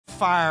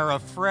fire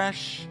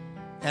afresh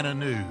and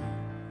anew.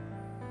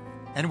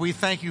 And we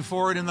thank you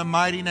for it in the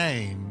mighty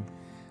name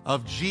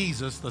of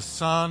Jesus, the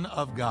Son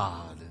of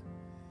God.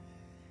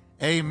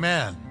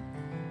 Amen.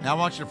 Now I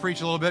want you to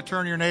preach a little bit.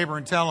 Turn to your neighbor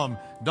and tell him,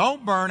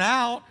 don't burn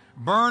out,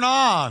 burn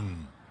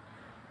on.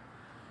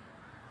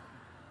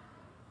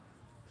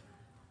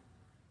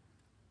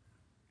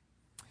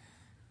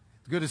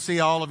 It's good to see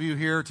all of you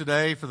here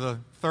today for the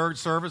third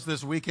service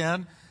this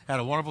weekend. Had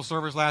a wonderful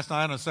service last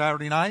night on a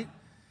Saturday night.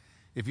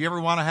 If you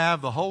ever want to have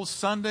the whole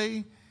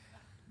Sunday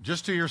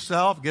just to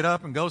yourself, get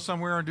up and go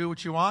somewhere and do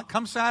what you want,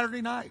 come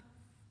Saturday night,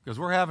 because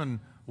we're having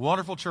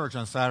wonderful church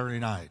on Saturday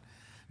night.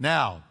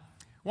 Now,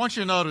 I want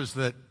you to notice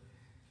that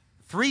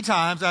 3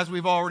 times, as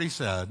we've already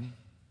said,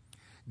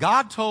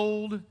 God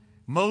told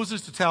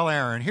Moses to tell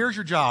Aaron, here's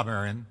your job,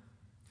 Aaron.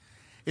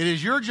 It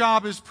is your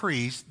job as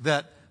priest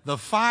that the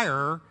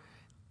fire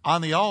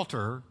on the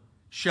altar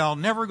shall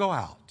never go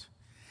out.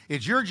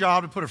 It's your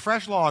job to put a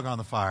fresh log on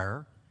the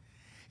fire.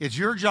 It's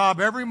your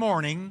job every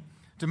morning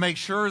to make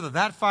sure that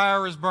that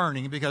fire is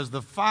burning, because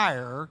the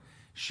fire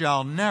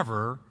shall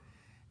never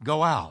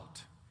go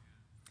out.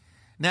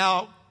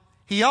 Now,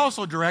 he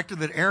also directed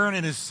that Aaron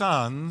and his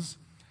sons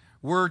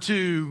were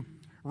to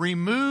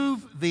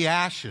remove the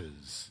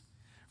ashes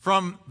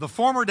from the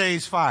former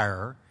day's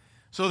fire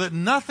so that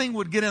nothing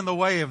would get in the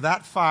way of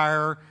that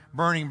fire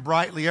burning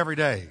brightly every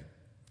day.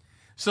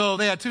 So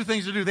they had 2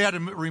 things to do. They had to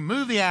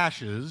remove the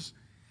ashes,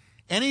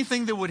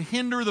 anything that would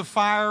hinder the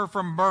fire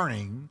from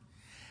burning,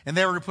 and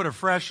they were to put a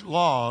fresh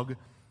log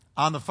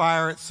on the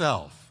fire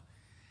itself.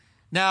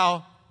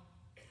 Now,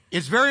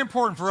 it's very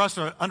important for us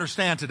to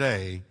understand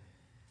today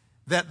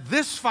that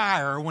this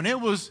fire, when it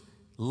was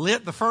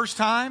lit the first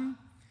time,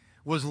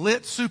 was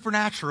lit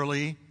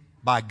supernaturally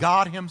by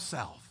God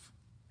himself.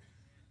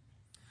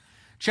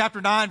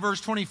 Chapter 9,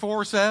 verse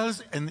 24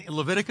 says, in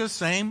Leviticus,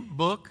 same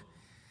book,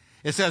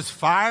 it says,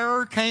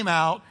 fire came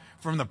out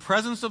from the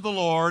presence of the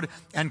Lord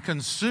and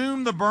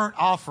consumed the burnt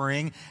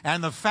offering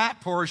and the fat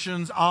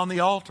portions on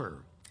the altar.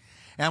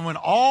 And when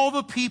all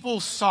the people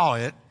saw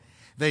it,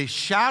 they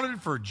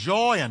shouted for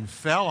joy and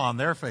fell on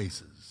their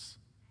faces.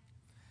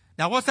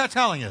 Now, what's that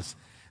telling us?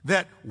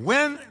 That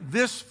when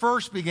this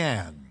first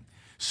began,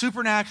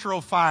 supernatural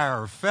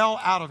fire fell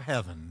out of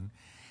heaven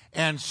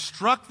and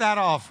struck that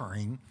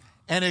offering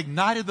and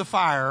ignited the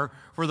fire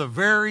for the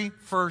very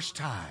first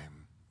time.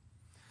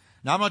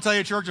 Now, I'm going to tell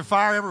you, church, if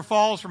fire ever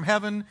falls from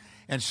heaven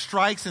and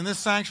strikes in this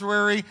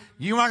sanctuary,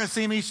 you're not going to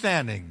see me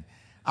standing.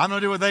 I'm going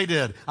to do what they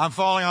did. I'm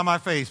falling on my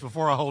face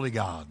before a holy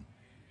God.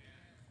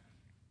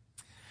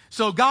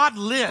 So God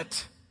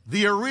lit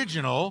the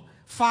original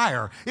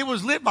fire. It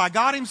was lit by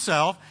God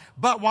himself,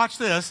 but watch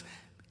this.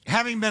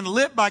 Having been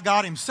lit by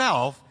God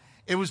himself,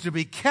 it was to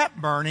be kept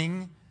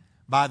burning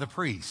by the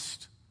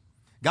priest.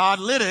 God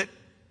lit it.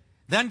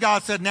 Then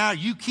God said, now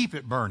you keep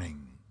it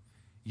burning.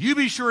 You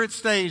be sure it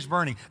stays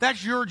burning.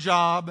 That's your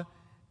job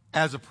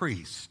as a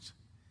priest.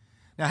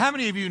 Now, how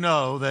many of you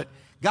know that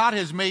God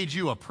has made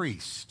you a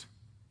priest?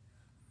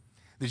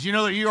 Did you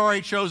know that you are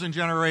a chosen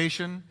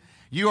generation?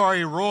 You are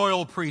a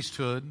royal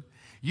priesthood.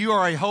 You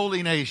are a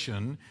holy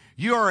nation.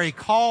 You are a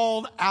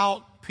called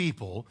out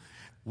people.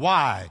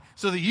 Why?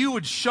 So that you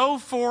would show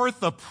forth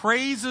the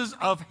praises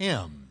of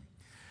him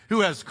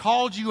who has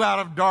called you out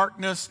of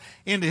darkness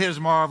into his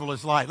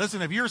marvelous light.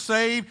 Listen, if you're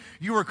saved,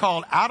 you were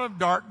called out of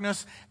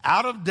darkness,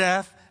 out of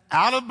death,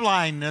 out of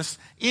blindness,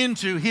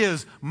 into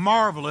his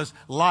marvelous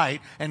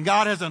light. And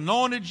God has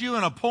anointed you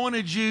and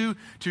appointed you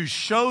to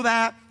show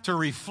that, to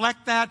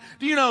reflect that.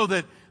 Do you know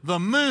that the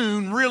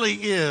moon really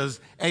is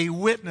a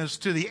witness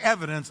to the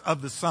evidence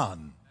of the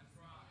sun?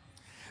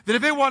 That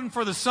if it wasn't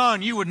for the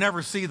sun, you would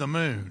never see the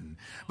moon.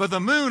 But the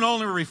moon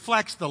only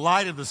reflects the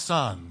light of the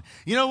sun.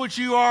 You know what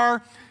you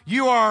are?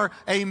 You are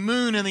a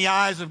moon in the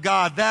eyes of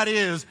God. That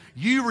is,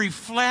 you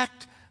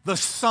reflect the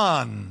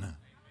sun.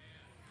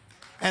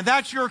 And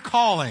that's your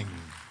calling.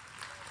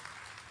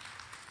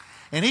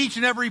 And each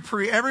and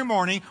every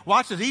morning,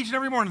 watch this, each and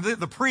every morning,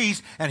 the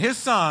priest and his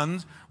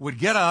sons would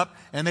get up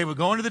and they would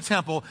go into the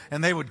temple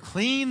and they would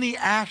clean the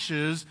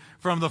ashes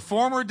from the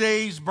former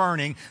day's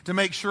burning to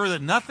make sure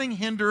that nothing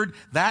hindered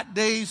that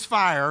day's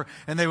fire,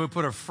 and they would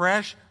put a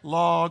fresh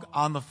log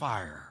on the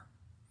fire.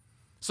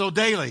 So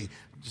daily,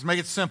 just make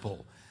it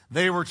simple,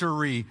 they were to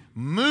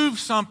remove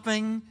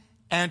something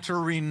and to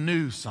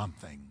renew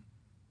something.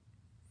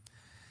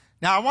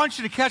 Now, I want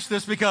you to catch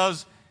this,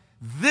 because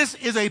this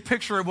is a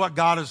picture of what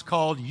God has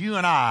called you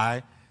and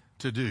I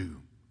to do.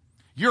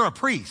 You're a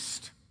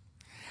priest.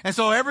 And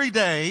so every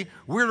day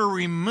we're to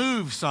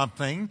remove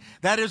something.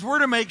 That is, we're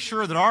to make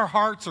sure that our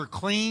hearts are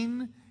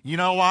clean. You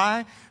know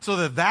why? So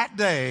that that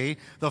day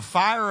the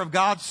fire of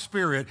God's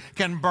Spirit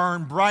can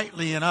burn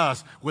brightly in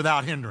us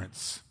without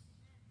hindrance.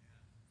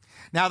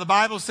 Now, the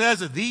Bible says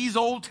that these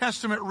Old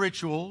Testament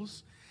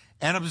rituals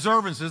and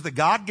observances that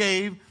God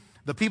gave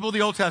the people of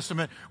the Old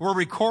Testament were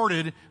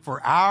recorded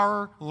for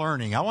our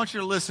learning. I want you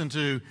to listen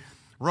to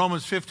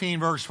Romans 15,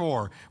 verse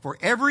 4. For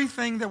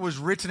everything that was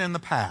written in the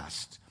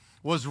past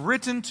was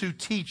written to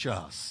teach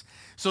us,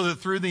 so that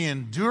through the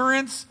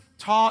endurance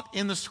taught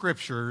in the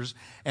Scriptures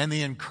and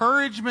the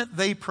encouragement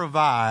they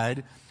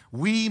provide,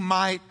 we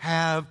might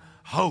have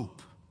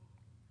hope.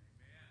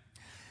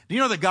 Do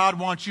you know that God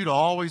wants you to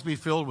always be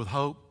filled with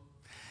hope?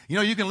 You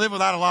know, you can live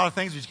without a lot of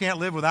things, but you can't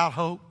live without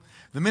hope.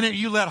 The minute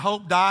you let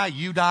hope die,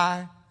 you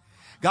die.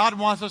 God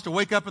wants us to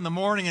wake up in the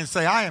morning and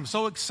say, I am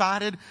so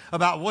excited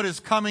about what is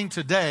coming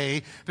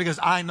today because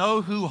I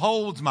know who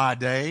holds my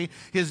day.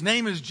 His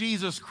name is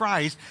Jesus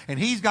Christ, and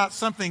He's got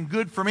something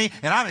good for me,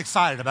 and I'm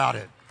excited about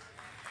it.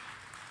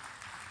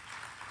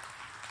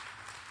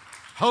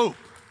 Hope.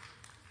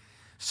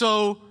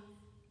 So,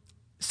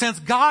 since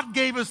God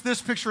gave us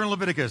this picture in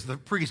Leviticus, the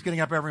priest getting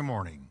up every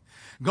morning,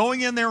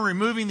 going in there and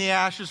removing the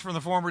ashes from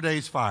the former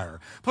day's fire,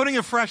 putting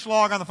a fresh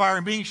log on the fire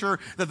and being sure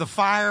that the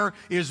fire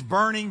is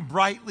burning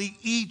brightly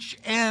each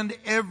and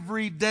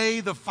every day.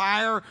 The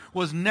fire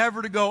was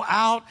never to go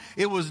out.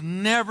 It was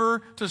never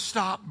to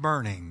stop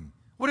burning.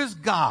 What is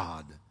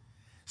God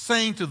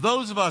saying to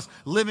those of us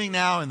living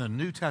now in the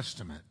New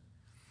Testament?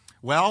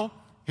 Well,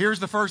 here's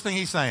the first thing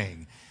He's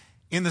saying.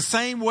 In the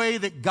same way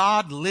that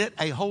God lit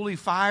a holy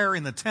fire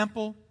in the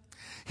temple,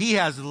 He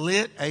has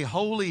lit a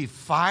holy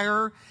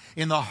fire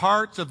in the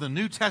hearts of the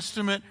New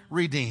Testament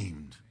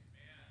redeemed.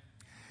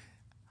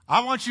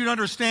 I want you to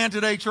understand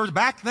today, church,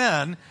 back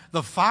then,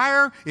 the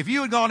fire, if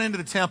you had gone into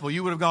the temple,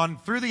 you would have gone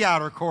through the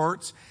outer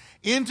courts,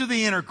 into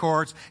the inner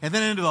courts, and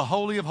then into the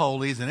Holy of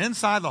Holies. And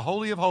inside the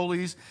Holy of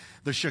Holies,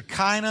 the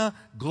Shekinah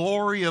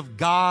glory of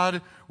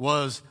God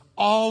was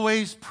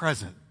always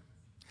present.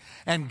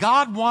 And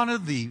God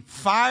wanted the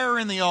fire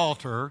in the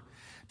altar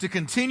to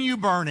continue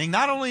burning,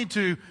 not only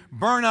to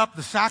burn up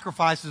the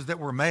sacrifices that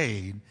were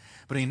made,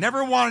 but He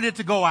never wanted it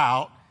to go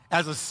out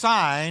as a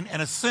sign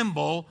and a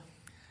symbol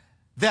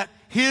that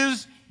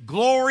His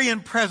glory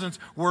and presence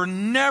were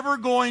never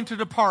going to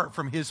depart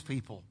from His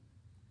people.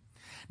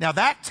 Now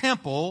that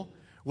temple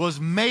was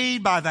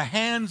made by the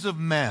hands of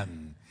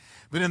men.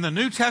 But in the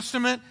New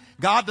Testament,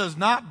 God does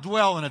not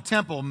dwell in a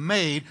temple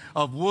made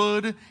of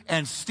wood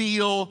and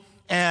steel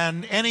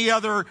and any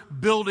other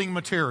building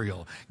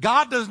material.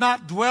 God does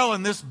not dwell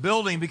in this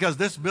building because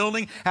this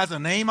building has a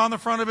name on the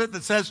front of it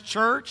that says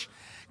church.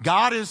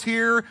 God is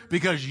here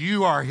because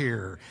you are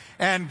here.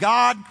 And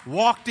God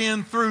walked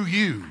in through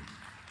you.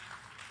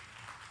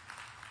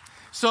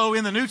 So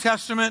in the New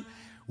Testament,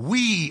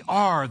 we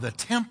are the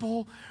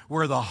temple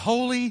where the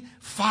holy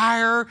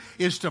fire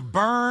is to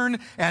burn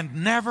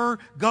and never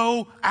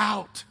go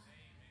out.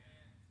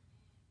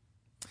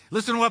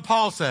 Listen to what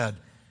Paul said.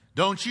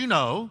 Don't you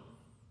know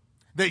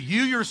that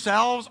you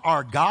yourselves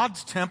are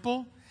God's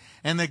temple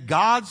and that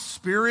God's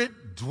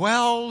Spirit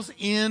dwells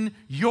in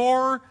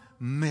your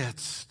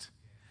midst?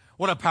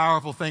 What a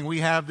powerful thing.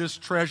 We have this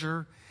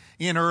treasure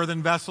in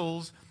earthen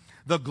vessels.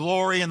 The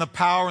glory and the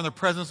power and the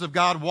presence of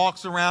God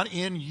walks around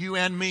in you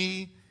and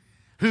me.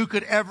 Who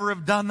could ever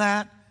have done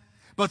that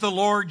but the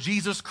Lord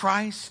Jesus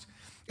Christ?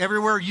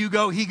 Everywhere you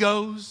go, He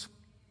goes.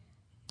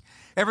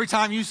 Every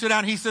time you sit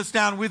down, He sits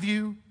down with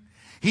you.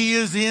 He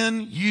is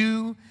in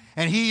you,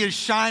 and He is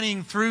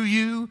shining through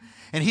you,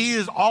 and He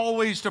is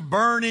always to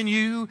burn in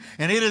you,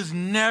 and it is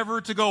never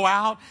to go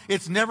out.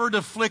 It's never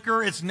to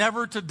flicker. It's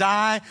never to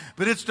die,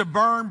 but it's to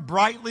burn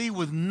brightly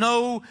with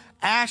no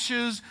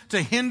ashes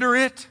to hinder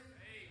it.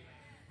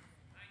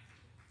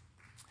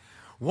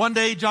 One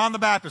day, John the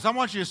Baptist, I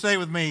want you to say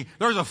with me,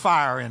 there's a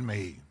fire in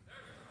me.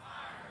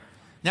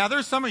 Now,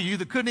 there's some of you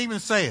that couldn't even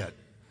say it.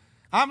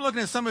 I'm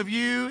looking at some of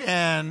you,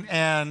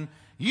 and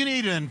you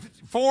need to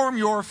inform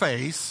your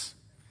face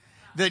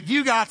that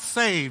you got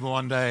saved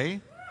one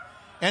day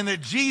and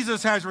that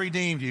Jesus has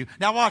redeemed you.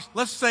 Now watch,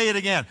 let's say it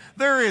again.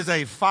 There is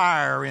a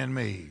fire in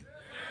me.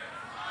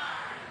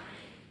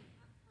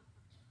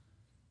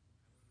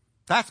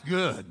 That's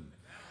good.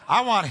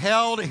 I want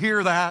hell to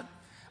hear that.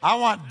 I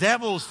want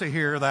devils to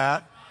hear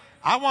that.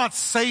 I want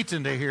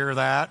Satan to hear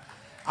that.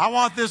 I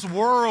want this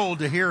world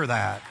to hear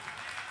that.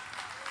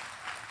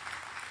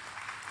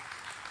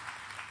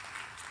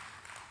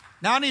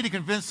 Now I need to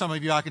convince some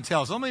of you, I can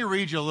tell. So let me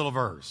read you a little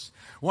verse.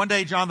 One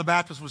day John the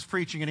Baptist was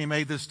preaching and he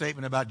made this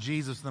statement about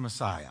Jesus the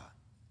Messiah.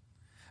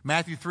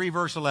 Matthew 3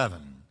 verse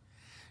 11.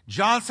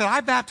 John said,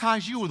 I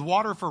baptize you with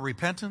water for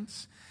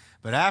repentance,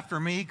 but after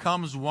me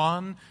comes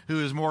one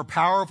who is more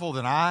powerful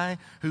than I,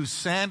 whose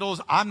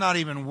sandals I'm not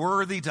even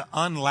worthy to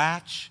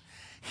unlatch.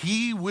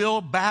 He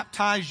will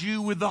baptize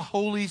you with the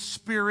Holy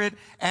Spirit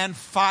and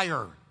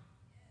fire.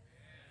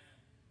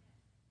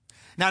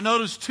 Now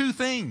notice two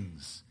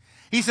things.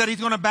 He said He's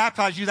going to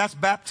baptize you. That's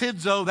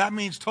baptizo. That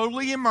means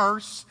totally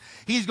immerse.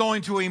 He's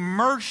going to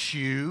immerse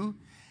you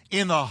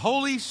in the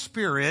Holy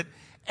Spirit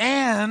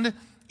and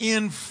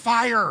in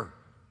fire.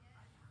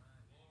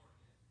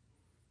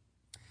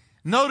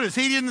 Notice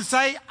He didn't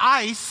say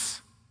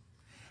ice.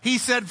 He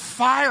said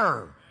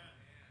fire.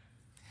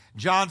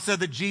 John said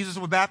that Jesus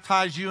would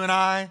baptize you and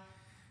I,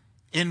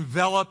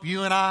 envelop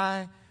you and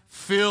I,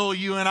 fill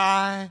you and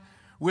I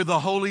with the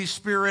Holy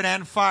Spirit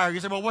and fire. You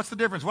say, well, what's the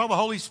difference? Well, the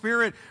Holy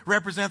Spirit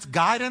represents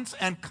guidance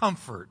and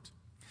comfort.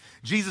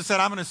 Jesus said,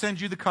 I'm going to send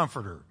you the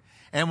Comforter.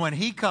 And when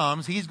he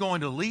comes, he's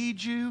going to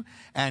lead you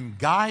and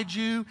guide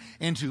you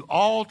into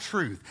all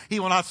truth. He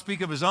will not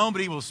speak of his own,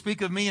 but he will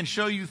speak of me and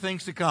show you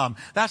things to come.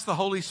 That's the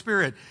Holy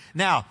Spirit.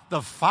 Now,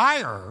 the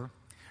fire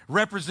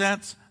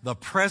represents the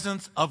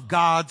presence of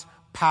God's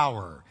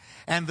power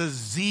and the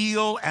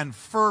zeal and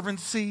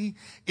fervency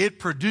it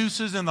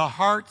produces in the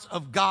hearts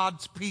of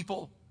God's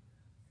people.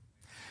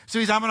 So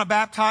he's, I'm going to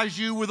baptize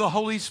you with the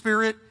Holy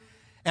Spirit,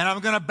 and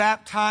I'm going to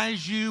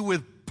baptize you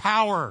with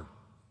power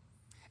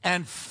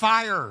and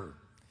fire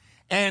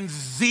and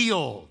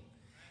zeal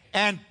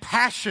and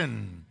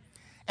passion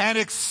and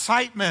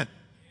excitement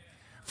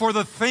for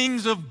the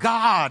things of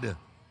God.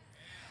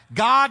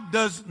 God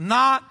does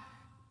not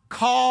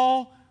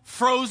call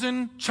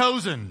frozen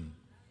chosen.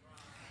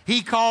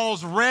 He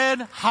calls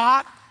red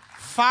hot,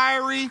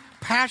 fiery,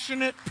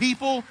 passionate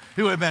people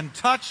who have been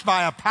touched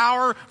by a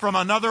power from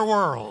another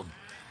world.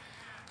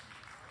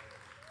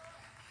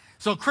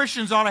 So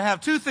Christians ought to have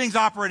two things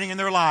operating in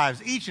their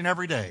lives each and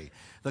every day: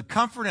 the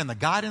comfort and the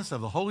guidance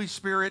of the Holy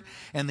Spirit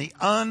and the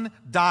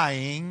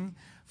undying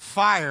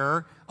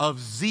fire of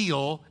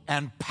zeal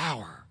and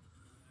power.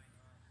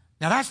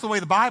 Now that's the way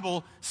the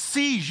Bible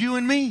sees you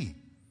and me.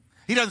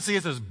 He doesn't see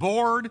us as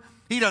bored.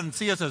 He doesn't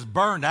see us as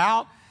burned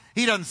out.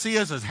 He doesn't see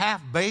us as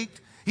half-baked.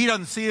 He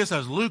doesn't see us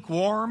as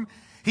lukewarm.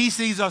 He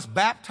sees us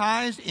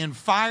baptized in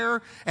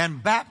fire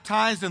and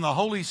baptized in the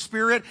Holy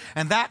Spirit,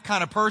 and that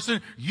kind of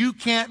person you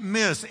can't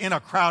miss in a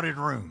crowded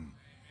room.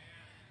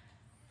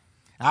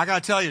 I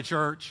got to tell you,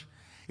 church,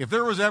 if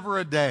there was ever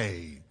a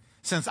day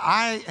since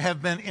I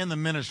have been in the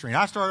ministry, and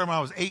I started when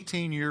I was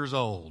 18 years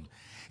old,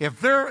 if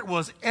there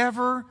was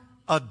ever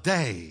a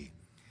day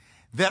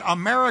that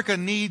America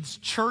needs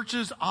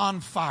churches on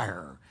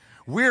fire,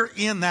 we're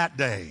in that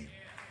day.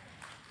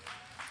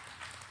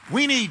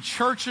 We need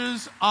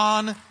churches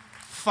on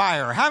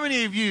fire. How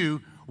many of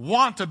you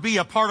want to be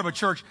a part of a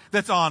church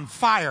that's on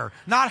fire?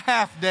 Not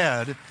half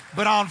dead,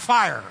 but on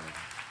fire.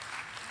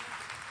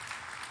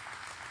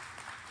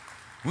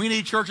 We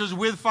need churches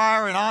with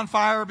fire and on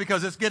fire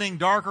because it's getting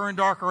darker and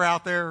darker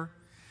out there.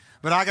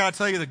 But I got to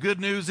tell you, the good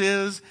news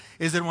is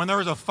that when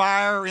there's a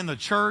fire in the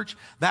church,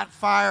 that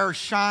fire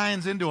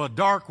shines into a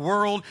dark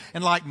world,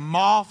 and like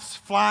moths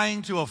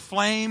flying to a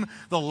flame,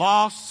 the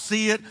lost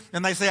see it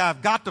and they say,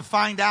 I've got to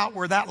find out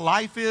where that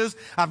life is.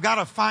 I've got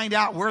to find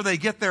out where they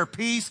get their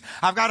peace.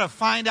 I've got to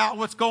find out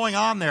what's going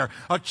on there.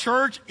 A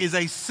church is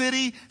a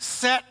city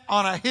set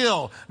on a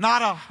hill,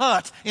 not a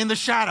hut in the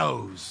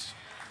shadows.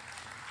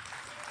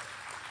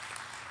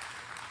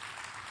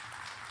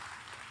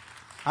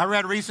 I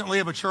read recently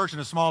of a church in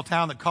a small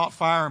town that caught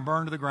fire and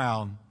burned to the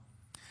ground.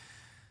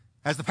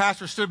 As the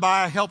pastor stood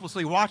by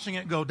helplessly watching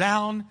it go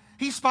down,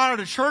 he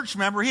spotted a church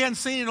member he hadn't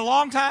seen in a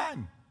long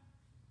time.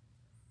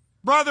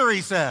 Brother,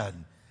 he said,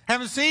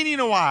 haven't seen you in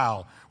a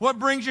while. What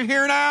brings you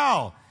here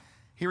now?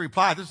 He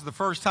replied, this is the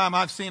first time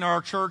I've seen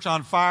our church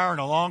on fire in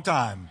a long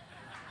time.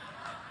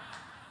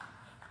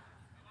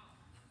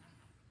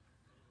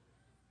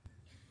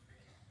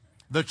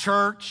 The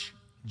church,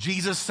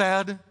 Jesus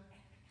said,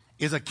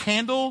 is a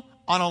candle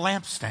on a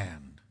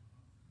lampstand.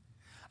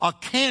 A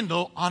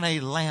candle on a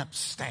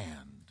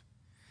lampstand.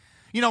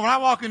 You know, when I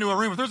walk into a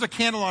room, if there's a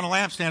candle on a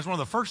lampstand, it's one of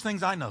the first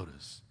things I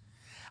notice.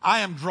 I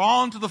am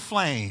drawn to the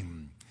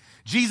flame.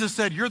 Jesus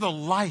said, you're the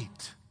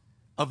light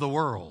of the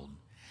world.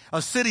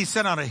 A city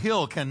set on a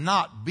hill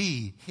cannot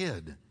be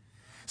hid.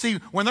 See,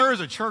 when there is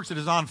a church that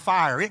is on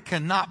fire, it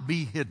cannot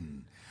be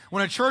hidden.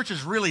 When a church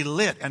is really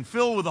lit and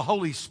filled with the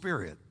Holy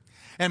Spirit,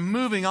 and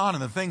moving on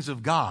in the things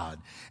of God,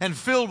 and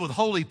filled with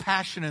holy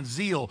passion and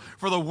zeal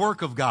for the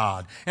work of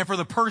God and for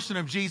the person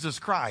of Jesus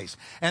Christ.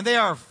 And they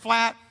are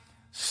flat,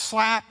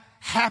 slap,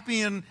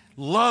 happy in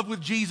love with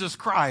Jesus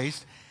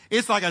Christ.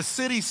 It's like a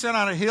city set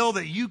on a hill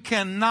that you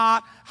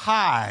cannot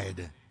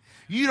hide.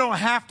 You don't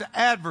have to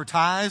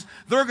advertise.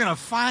 They're going to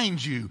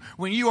find you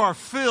when you are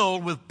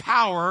filled with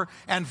power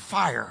and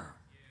fire.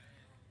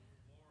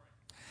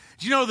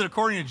 Do you know that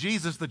according to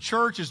Jesus, the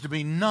church is to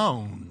be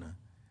known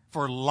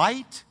for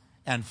light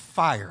and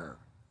fire?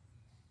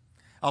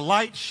 A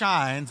light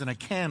shines and a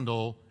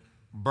candle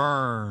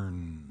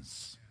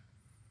burns.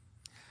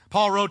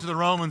 Paul wrote to the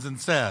Romans and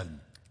said,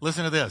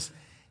 listen to this,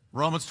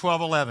 Romans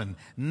 12:11,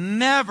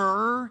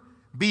 never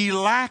be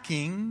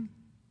lacking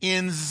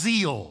in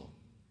zeal.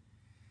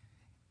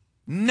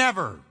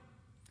 Never.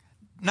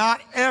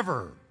 Not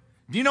ever.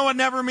 Do you know what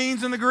never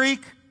means in the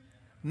Greek?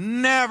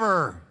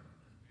 Never.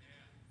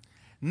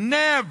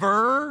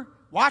 Never,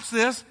 watch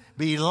this,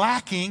 be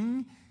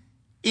lacking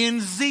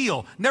in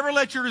zeal. Never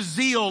let your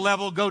zeal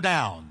level go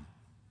down.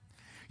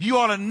 You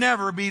ought to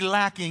never be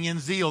lacking in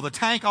zeal. The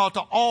tank ought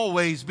to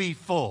always be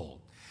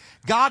full.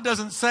 God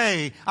doesn't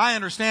say, I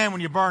understand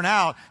when you burn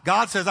out.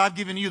 God says, I've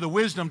given you the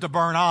wisdom to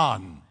burn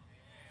on.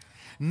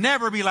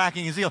 Never be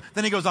lacking in zeal.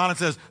 Then he goes on and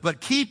says, but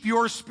keep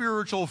your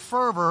spiritual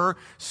fervor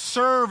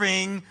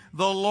serving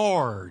the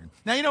Lord.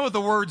 Now, you know what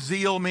the word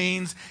zeal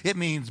means? It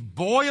means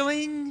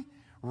boiling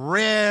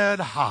red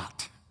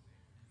hot.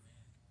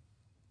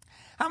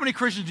 How many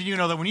Christians do you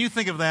know that when you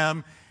think of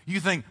them,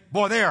 you think,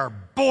 boy, they are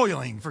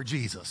boiling for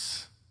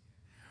Jesus?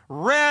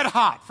 red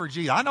hot for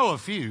Jesus. I know a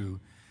few,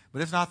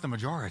 but it's not the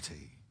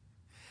majority.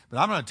 But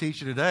I'm going to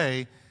teach you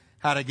today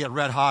how to get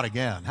red hot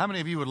again. How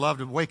many of you would love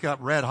to wake up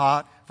red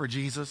hot for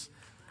Jesus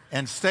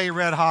and stay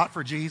red hot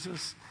for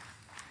Jesus?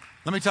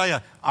 Let me tell you,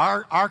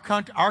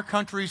 our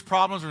country's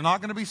problems are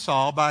not going to be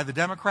solved by the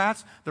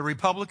Democrats, the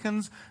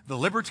Republicans, the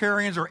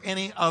Libertarians, or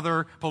any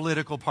other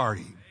political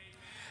party.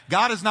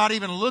 God is not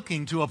even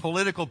looking to a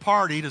political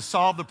party to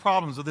solve the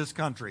problems of this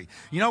country.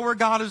 You know where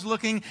God is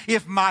looking?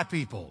 If my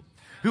people,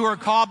 who are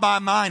called by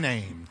my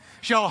name,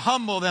 shall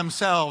humble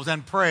themselves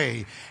and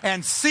pray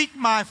and seek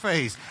my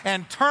face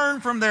and turn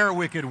from their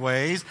wicked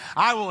ways,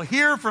 I will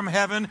hear from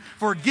heaven,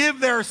 forgive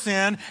their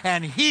sin,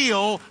 and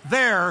heal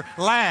their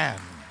land.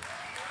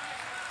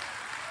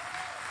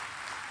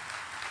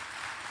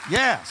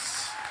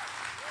 Yes.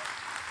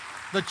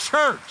 The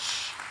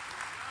church.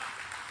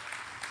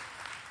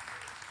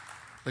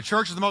 The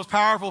church is the most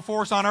powerful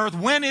force on earth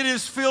when it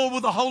is filled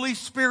with the Holy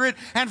Spirit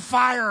and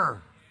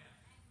fire.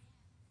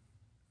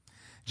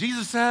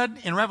 Jesus said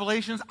in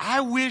Revelations,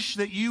 I wish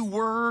that you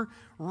were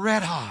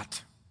red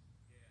hot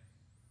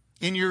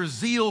in your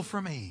zeal for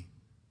me.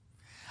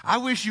 I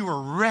wish you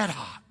were red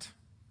hot.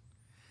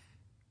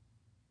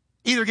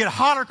 Either get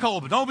hot or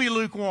cold, but don't be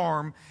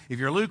lukewarm. If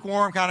you're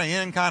lukewarm, kind of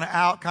in, kind of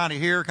out, kind of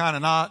here, kind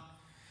of not,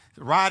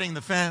 riding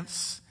the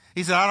fence.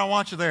 He said, I don't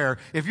want you there.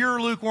 If you're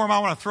lukewarm, I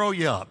want to throw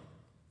you up.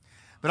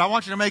 But I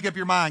want you to make up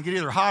your mind. Get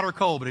either hot or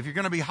cold. But if you're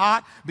going to be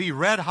hot, be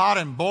red hot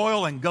and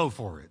boil and go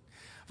for it.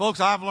 Folks,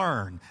 I've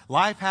learned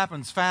life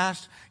happens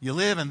fast. You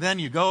live and then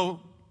you go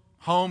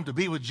home to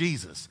be with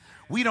Jesus.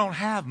 We don't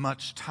have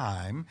much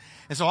time.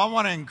 And so I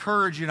want to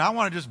encourage you, and I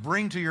want to just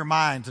bring to your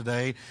mind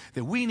today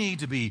that we need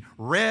to be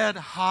red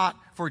hot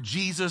for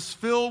Jesus,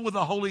 filled with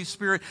the Holy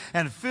Spirit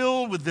and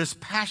filled with this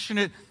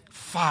passionate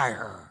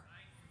fire.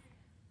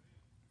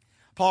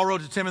 Paul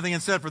wrote to Timothy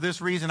and said, for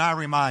this reason I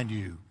remind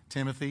you,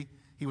 Timothy,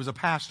 he was a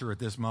pastor at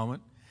this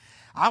moment,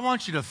 I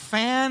want you to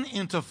fan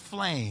into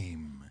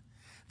flame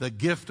the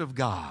gift of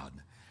God,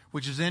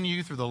 which is in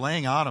you through the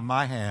laying on of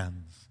my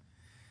hands.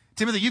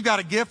 Timothy, you've got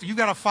a gift, you've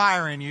got a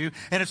fire in you,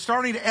 and it's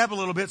starting to ebb a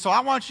little bit, so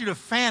I want you to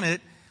fan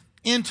it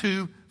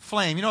into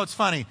flame. You know, it's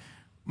funny.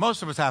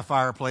 Most of us have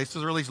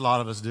fireplaces, or at least a lot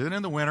of us do, and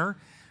in the winter,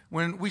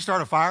 when we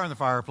start a fire in the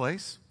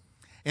fireplace,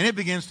 and it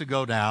begins to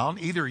go down,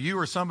 either you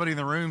or somebody in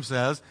the room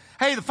says,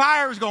 hey, the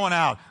fire's going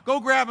out. Go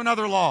grab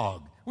another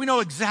log. We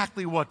know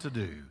exactly what to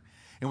do.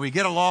 And we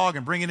get a log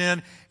and bring it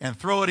in and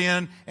throw it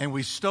in, and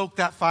we stoke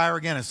that fire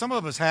again. And some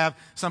of us have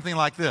something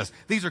like this.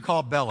 These are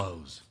called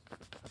bellows.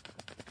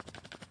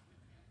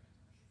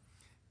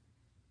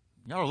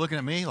 Y'all are looking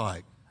at me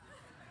like,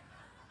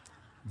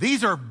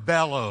 these are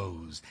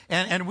bellows.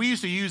 And we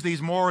used to use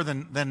these more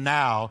than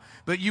now.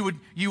 But you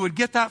would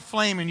get that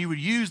flame and you would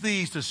use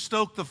these to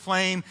stoke the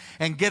flame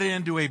and get it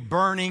into a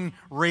burning,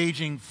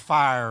 raging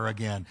fire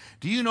again.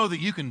 Do you know that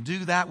you can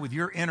do that with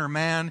your inner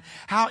man?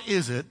 How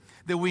is it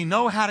that we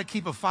know how to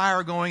keep a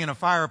fire going in a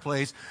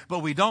fireplace, but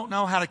we don't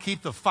know how to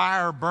keep the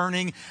fire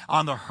burning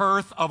on the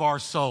hearth of our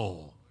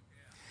soul?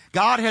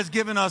 God has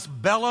given us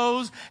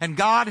bellows and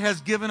God has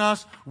given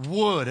us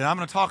wood. And I'm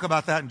going to talk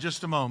about that in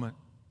just a moment.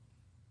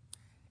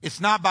 It's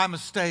not by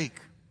mistake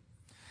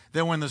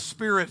that when the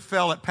Spirit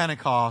fell at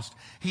Pentecost,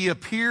 He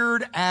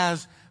appeared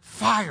as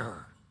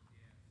fire.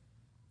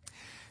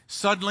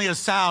 Suddenly a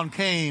sound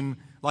came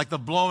like the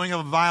blowing of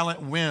a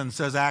violent wind,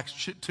 says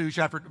Acts 2,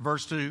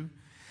 verse 2.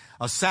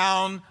 A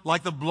sound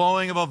like the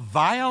blowing of a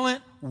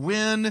violent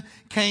wind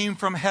came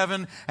from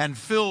heaven and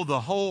filled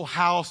the whole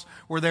house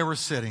where they were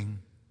sitting.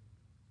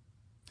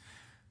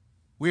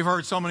 We've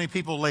heard so many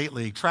people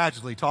lately,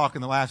 tragically, talk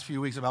in the last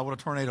few weeks about what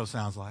a tornado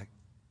sounds like.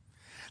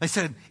 They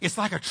said, it's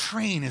like a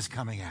train is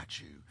coming at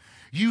you.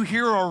 You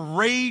hear a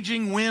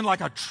raging wind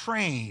like a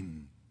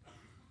train.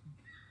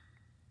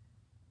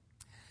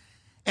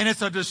 And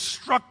it's a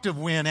destructive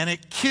wind, and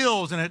it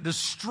kills, and it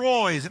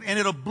destroys, and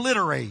it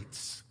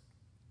obliterates.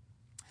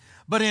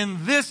 But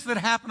in this that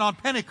happened on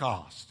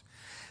Pentecost,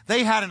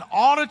 they had an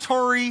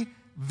auditory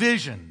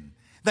vision.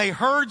 They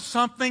heard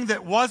something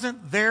that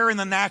wasn't there in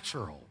the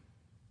natural.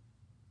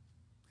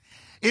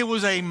 It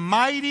was a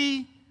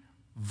mighty,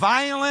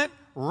 violent,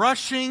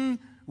 rushing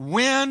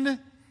wind,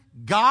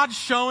 God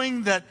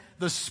showing that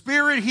the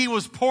Spirit He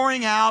was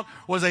pouring out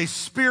was a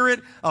spirit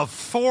of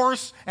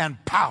force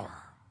and power.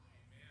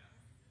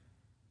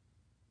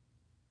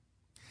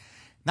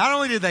 Not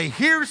only did they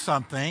hear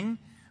something,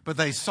 but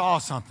they saw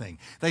something.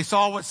 They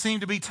saw what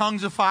seemed to be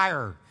tongues of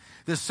fire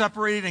that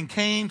separated and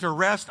came to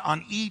rest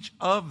on each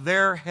of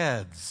their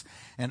heads.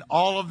 And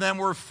all of them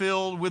were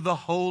filled with the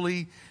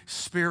Holy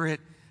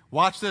Spirit.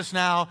 Watch this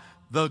now.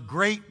 The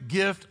great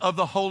gift of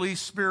the Holy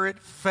Spirit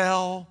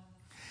fell.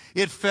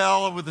 It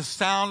fell with the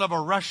sound of a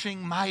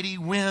rushing mighty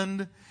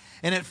wind,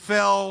 and it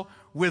fell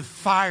with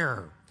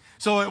fire.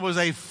 So it was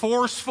a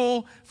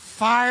forceful,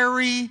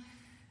 fiery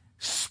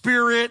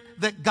Spirit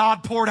that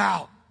God poured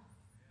out.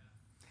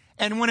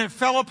 And when it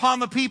fell upon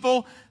the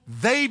people,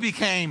 they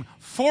became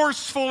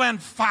forceful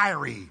and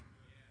fiery.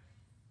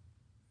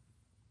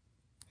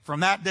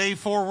 From that day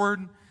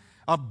forward,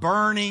 A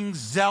burning,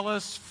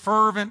 zealous,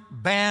 fervent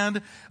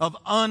band of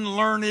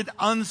unlearned,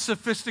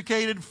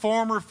 unsophisticated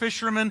former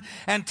fishermen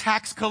and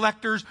tax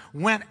collectors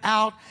went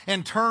out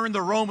and turned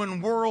the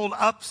Roman world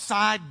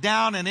upside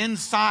down and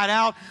inside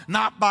out,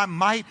 not by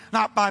might,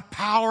 not by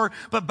power,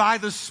 but by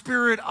the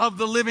Spirit of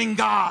the living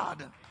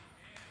God.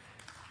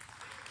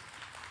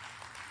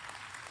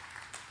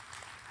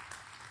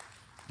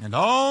 And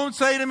don't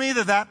say to me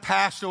that that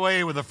passed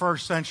away with the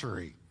first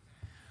century.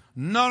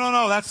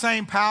 No. That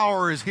same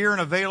power is here and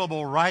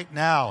available right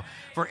now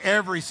for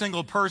every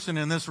single person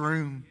in this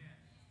room.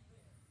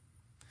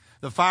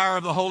 The fire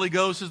of the Holy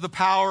Ghost is the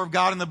power of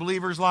God in the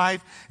believer's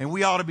life, and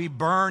we ought to be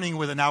burning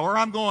with it. Now, where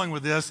I'm going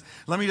with this,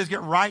 let me just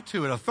get right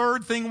to it. A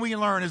third thing we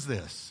learn is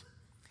this.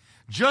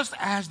 Just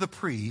as the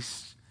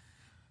priest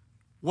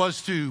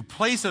was to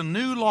place a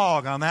new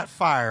log on that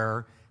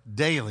fire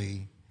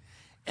daily,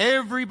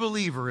 every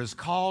believer is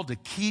called to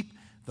keep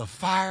the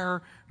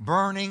fire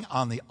burning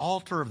on the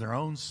altar of their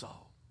own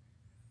soul.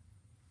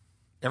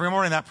 Every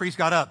morning that priest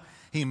got up,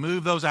 he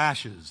moved those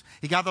ashes.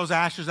 He got those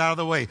ashes out of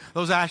the way.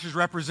 Those ashes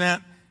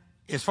represent,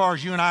 as far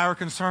as you and I are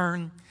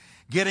concerned,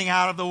 getting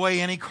out of the way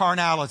any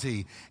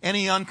carnality,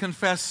 any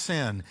unconfessed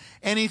sin,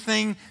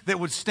 anything that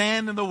would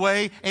stand in the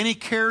way, any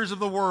cares of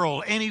the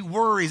world, any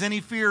worries, any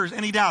fears,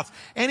 any doubts,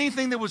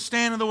 anything that would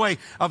stand in the way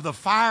of the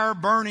fire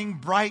burning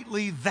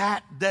brightly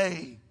that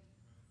day.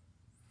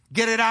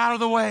 Get it out of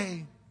the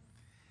way.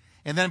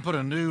 And then put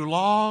a new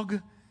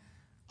log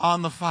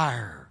on the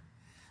fire.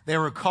 They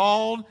were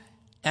called,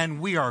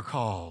 and we are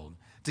called,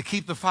 to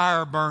keep the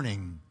fire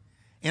burning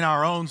in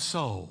our own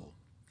soul.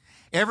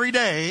 Every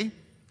day,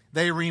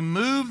 they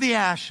removed the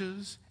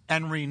ashes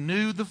and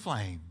renewed the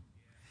flame.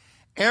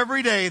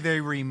 Every day, they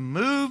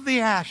removed the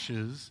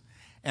ashes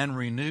and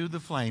renewed the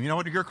flame. You know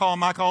what your call and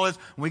my call is?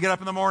 When we get up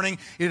in the morning,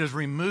 it is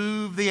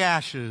remove the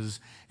ashes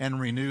and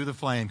renew the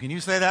flame. Can you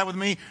say that with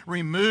me?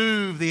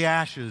 Remove the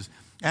ashes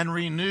and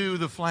renew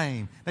the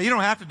flame. Now, you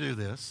don't have to do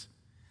this,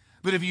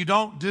 but if you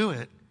don't do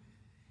it,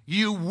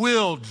 you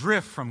will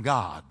drift from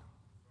God.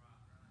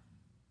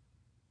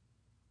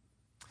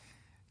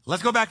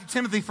 Let's go back to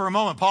Timothy for a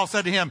moment. Paul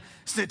said to him,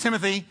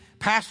 Timothy,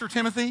 Pastor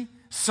Timothy,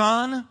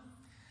 son,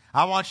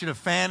 I want you to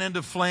fan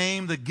into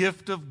flame the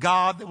gift of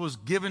God that was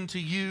given to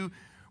you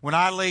when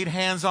I laid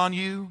hands on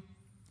you.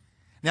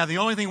 Now, the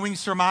only thing we can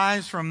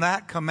surmise from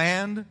that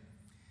command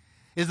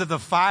is that the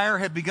fire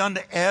had begun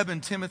to ebb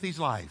in Timothy's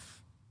life.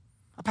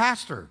 A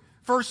pastor,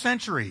 first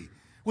century,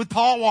 with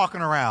Paul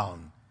walking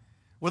around,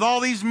 with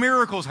all these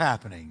miracles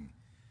happening.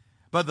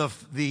 But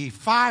the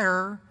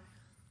fire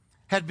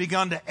had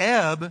begun to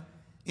ebb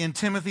in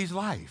Timothy's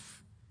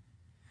life.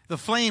 The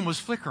flame was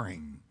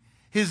flickering.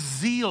 His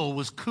zeal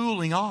was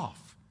cooling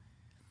off.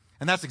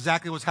 And that's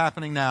exactly what's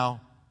happening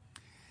now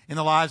in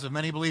the lives of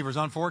many believers,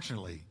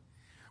 unfortunately.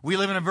 We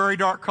live in a very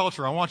dark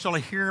culture. I want y'all to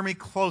hear me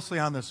closely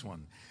on this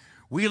one.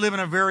 We live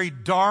in a very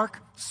dark,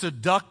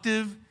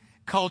 seductive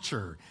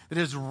culture that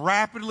is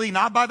rapidly,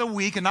 not by the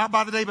week and not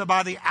by the day, but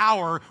by the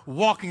hour,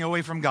 walking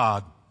away from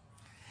God.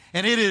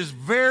 And it is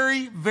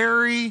very,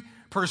 very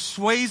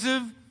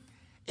persuasive.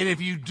 And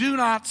if you do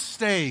not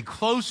stay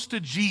close to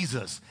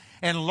Jesus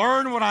and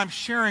learn what I'm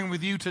sharing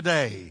with you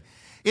today,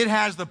 it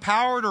has the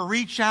power to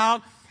reach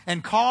out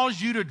and cause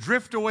you to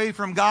drift away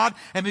from God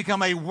and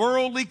become a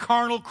worldly,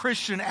 carnal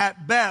Christian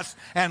at best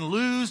and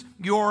lose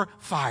your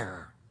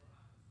fire.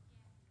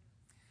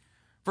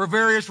 For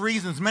various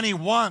reasons, many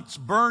once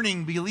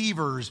burning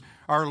believers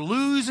are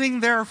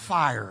losing their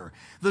fire.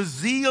 The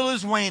zeal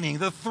is waning,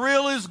 the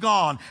thrill is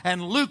gone,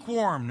 and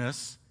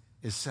lukewarmness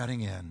is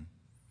setting in.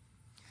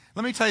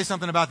 Let me tell you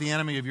something about the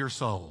enemy of your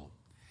soul.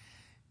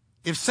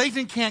 If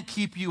Satan can't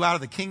keep you out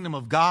of the kingdom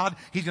of God,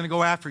 he's going to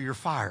go after your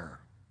fire.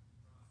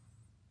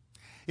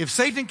 If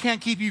Satan can't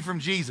keep you from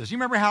Jesus, you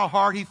remember how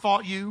hard he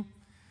fought you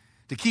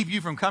to keep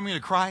you from coming to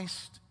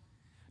Christ?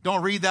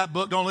 Don't read that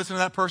book. Don't listen to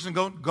that person.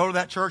 Go to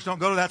that church. Don't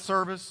go to that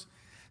service.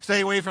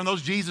 Stay away from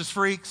those Jesus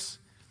freaks.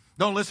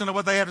 Don't listen to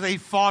what they have to say. He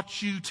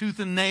fought you tooth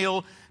and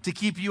nail to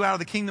keep you out of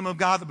the kingdom of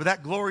God. But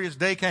that glorious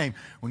day came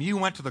when you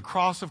went to the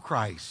cross of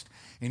Christ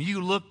and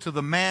you looked to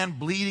the man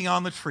bleeding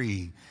on the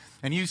tree.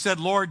 And you said,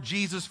 Lord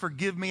Jesus,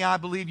 forgive me. I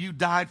believe you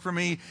died for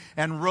me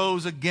and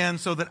rose again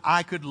so that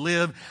I could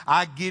live.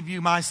 I give you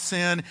my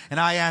sin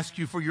and I ask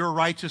you for your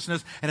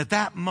righteousness. And at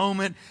that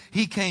moment,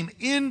 he came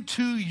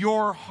into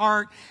your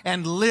heart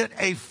and lit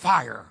a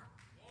fire.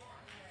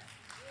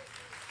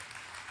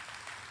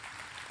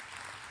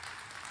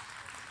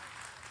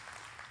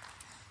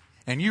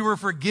 And you were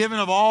forgiven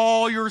of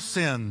all your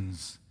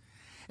sins.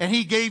 And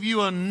he gave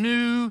you a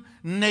new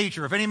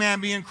nature. If any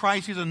man be in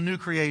Christ, he's a new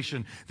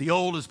creation. The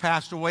old has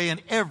passed away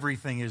and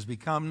everything has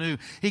become new.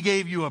 He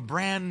gave you a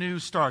brand new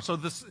start. So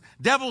the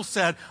devil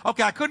said,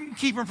 okay, I couldn't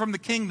keep him from the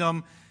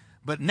kingdom,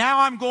 but now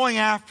I'm going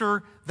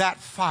after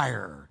that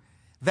fire,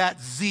 that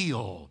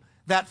zeal,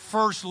 that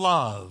first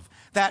love,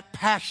 that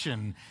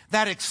passion,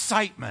 that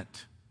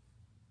excitement.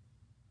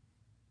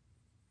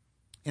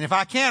 And if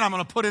I can, I'm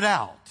going to put it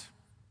out.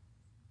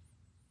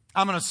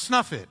 I'm going to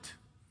snuff it.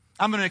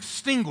 I'm going to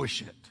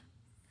extinguish it.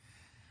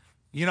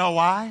 You know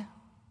why?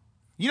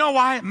 You know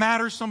why it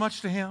matters so much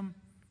to him?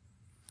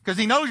 Because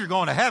he knows you're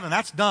going to heaven.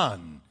 That's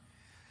done.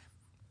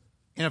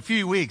 In a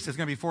few weeks, it's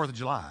going to be 4th of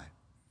July.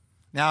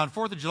 Now, on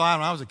 4th of July,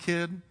 when I was a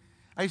kid,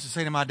 I used to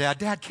say to my dad,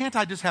 Dad, can't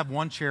I just have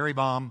one cherry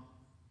bomb?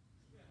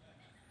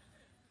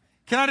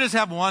 Can I just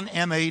have one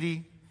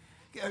M80?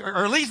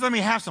 Or at least let me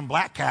have some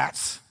Black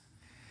Cats.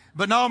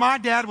 But no, my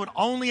dad would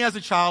only as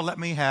a child let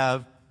me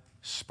have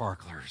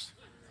sparklers.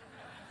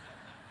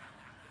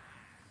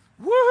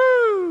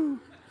 Woohoo!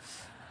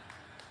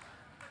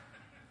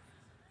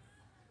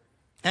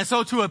 And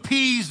so to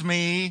appease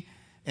me,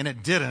 and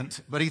it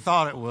didn't, but he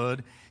thought it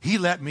would, he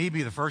let me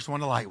be the first one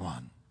to light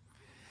one.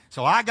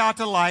 So I got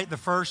to light the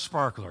first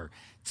sparkler.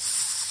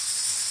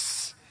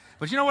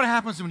 But you know what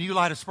happens when you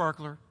light a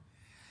sparkler?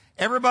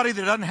 Everybody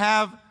that doesn't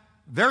have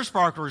their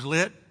sparklers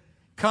lit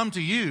come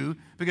to you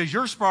because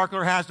your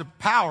sparkler has the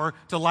power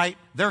to light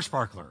their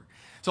sparkler.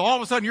 So all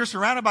of a sudden you're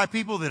surrounded by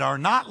people that are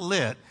not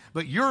lit,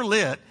 but you're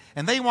lit,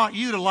 and they want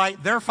you to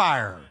light their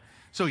fire.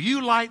 So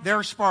you light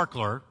their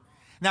sparkler.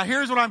 Now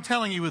here's what I'm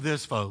telling you with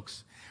this,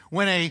 folks.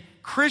 When a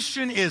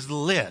Christian is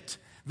lit,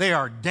 they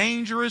are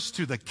dangerous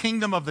to the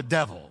kingdom of the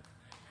devil.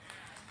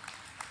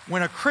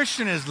 When a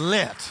Christian is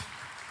lit,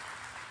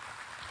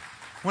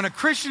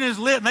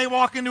 and they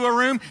walk into a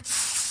room,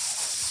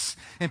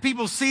 and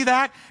people see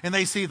that, and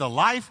they see the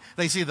life,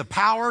 they see the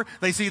power,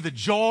 they see the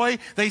joy,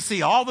 they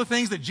see all the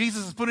things that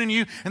Jesus has put in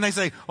you, and they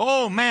say,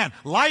 oh man,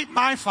 light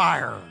my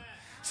fire.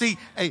 See,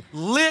 a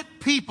lit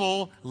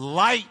people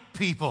light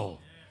people.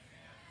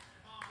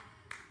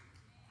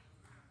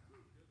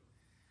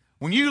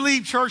 When you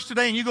leave church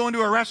today and you go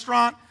into a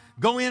restaurant,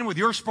 go in with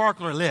your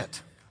sparkler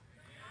lit.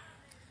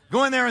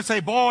 Go in there and say,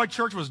 boy,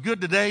 church was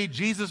good today.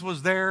 Jesus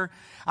was there.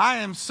 I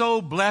am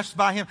so blessed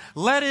by him.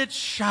 Let it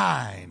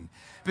shine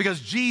because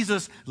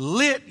Jesus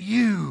lit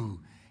you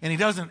and he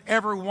doesn't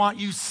ever want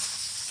you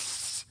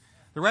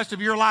the rest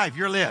of your life.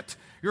 You're lit.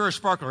 You're a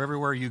sparkler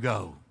everywhere you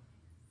go.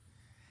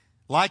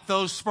 Like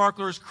those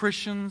sparklers,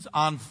 Christians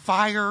on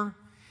fire,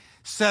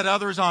 set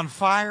others on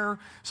fire,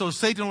 so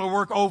Satan will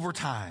work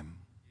overtime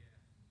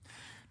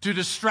to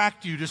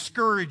distract you,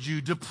 discourage you,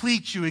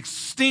 deplete you,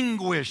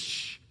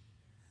 extinguish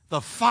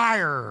the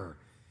fire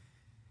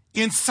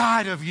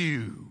inside of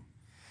you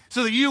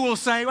so that you will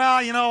say,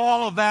 well, you know,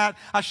 all of that,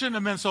 I shouldn't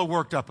have been so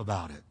worked up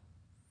about it.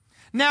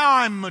 Now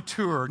I'm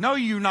mature. No,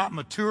 you're not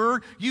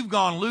mature. You've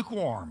gone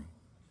lukewarm.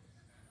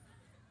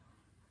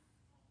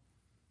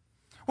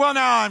 Well,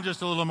 now I'm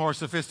just a little more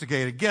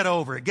sophisticated. Get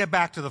over it. Get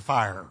back to the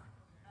fire.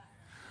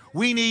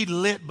 We need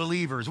lit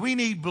believers. We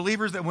need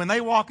believers that when they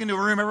walk into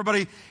a room,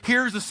 everybody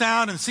hears the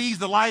sound and sees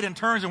the light and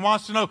turns and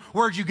wants to know,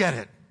 where'd you get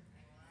it?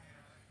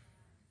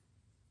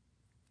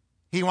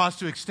 He wants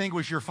to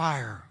extinguish your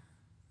fire.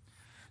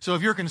 So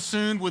if you're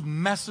consumed with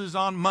messes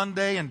on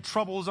Monday and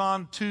troubles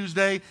on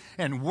Tuesday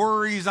and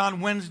worries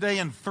on Wednesday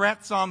and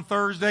threats on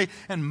Thursday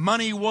and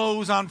money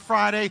woes on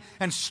Friday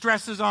and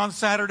stresses on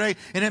Saturday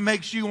and it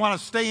makes you want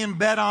to stay in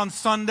bed on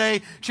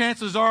Sunday,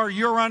 chances are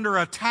you're under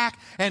attack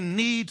and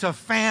need to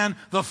fan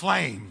the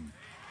flame.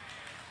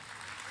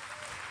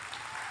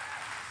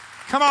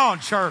 Come on,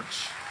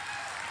 church.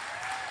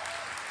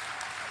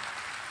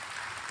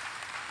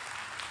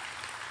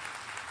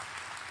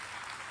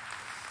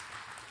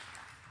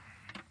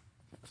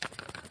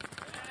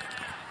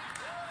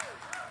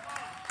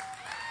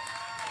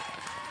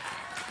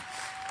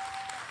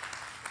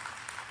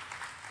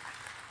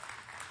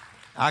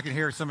 I can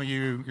hear some of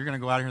you, you're going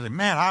to go out here and say,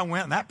 man, I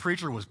went and that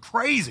preacher was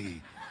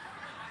crazy.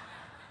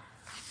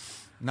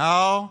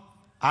 No,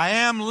 I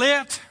am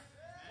lit.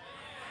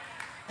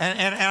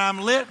 And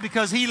I'm lit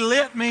because he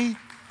lit me.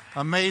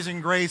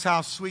 Amazing grace, how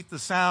sweet the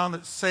sound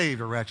that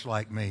saved a wretch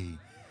like me.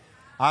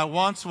 I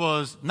once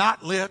was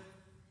not lit,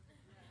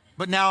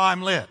 but now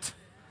I'm lit.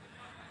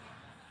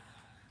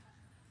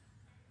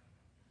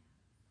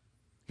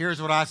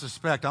 Here's what I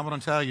suspect. I'm going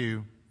to tell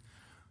you.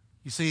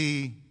 You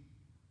see,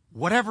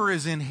 whatever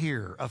is in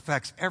here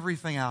affects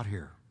everything out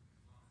here.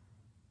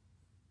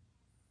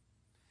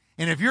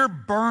 And if you're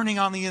burning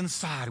on the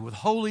inside with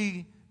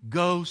Holy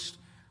Ghost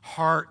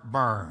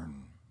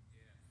heartburn,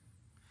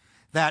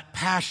 that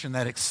passion,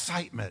 that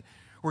excitement,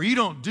 where you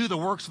don't do the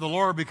works of the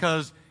Lord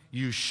because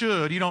you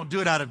should, you don't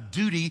do it out of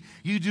duty,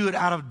 you do it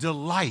out of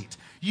delight.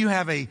 You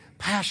have a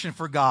passion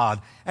for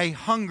God, a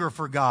hunger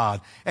for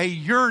God, a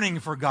yearning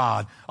for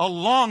God, a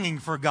longing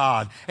for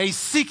God, a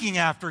seeking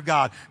after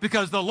God,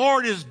 because the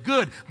Lord is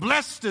good.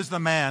 Blessed is the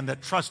man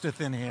that trusteth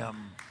in him.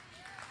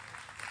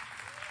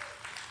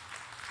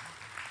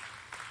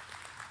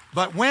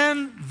 But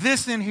when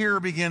this in here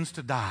begins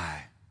to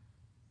die,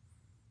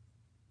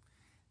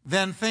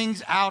 then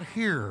things out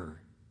here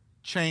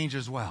change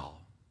as well.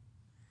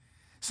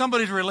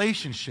 Somebody's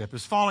relationship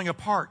is falling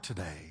apart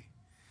today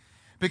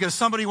because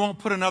somebody won't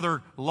put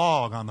another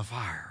log on the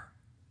fire.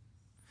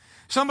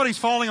 Somebody's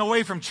falling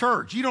away from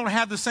church. You don't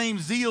have the same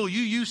zeal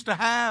you used to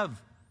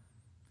have.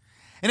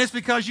 And it's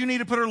because you need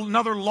to put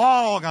another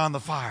log on the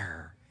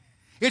fire.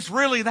 It's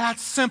really that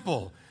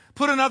simple.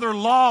 Put another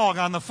log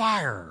on the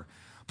fire.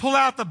 Pull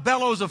out the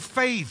bellows of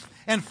faith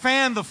and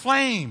fan the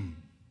flame.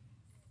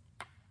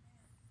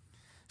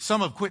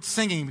 Some have quit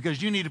singing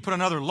because you need to put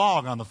another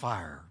log on the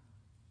fire.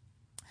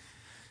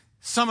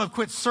 Some have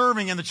quit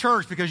serving in the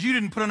church because you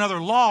didn't put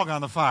another log on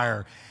the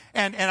fire.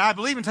 And I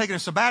believe in taking a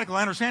sabbatical.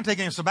 I understand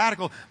taking a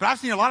sabbatical, but I've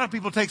seen a lot of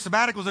people take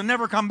sabbaticals and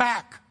never come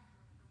back.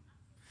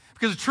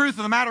 Because the truth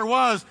of the matter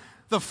was,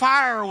 the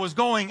fire was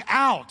going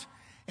out,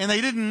 and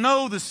they didn't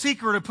know the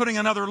secret of putting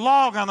another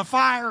log on the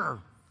fire.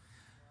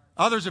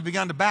 Others have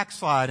begun to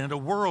backslide into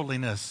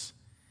worldliness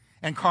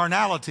and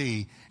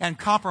carnality and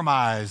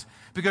compromise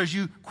because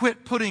you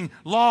quit putting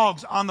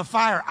logs on the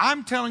fire.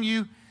 I'm telling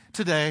you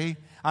today,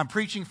 I'm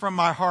preaching from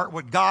my heart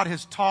what God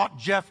has taught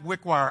Jeff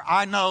Wickwire.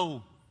 I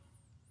know.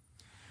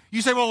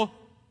 You say, well,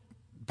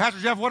 Pastor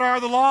Jeff, what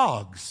are the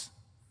logs?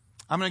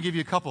 I'm going to give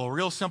you a couple of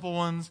real simple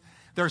ones.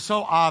 They're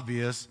so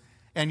obvious,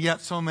 and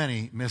yet so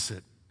many miss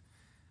it.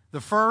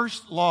 The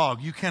first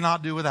log you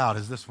cannot do without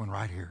is this one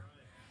right here.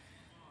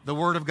 The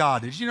Word of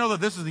God. Did you know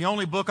that this is the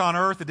only book on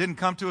earth that didn't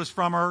come to us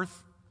from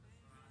earth?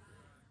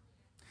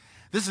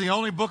 This is the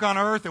only book on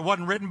earth that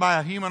wasn't written by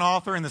a human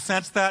author, in the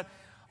sense that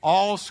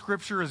all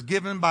Scripture is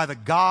given by the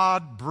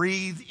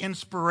God-breathed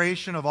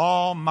inspiration of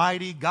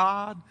Almighty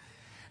God.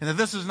 And that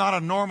this is not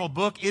a normal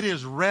book. It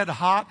is red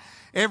hot.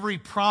 Every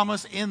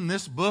promise in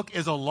this book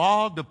is a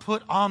log to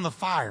put on the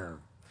fire.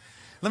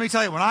 Let me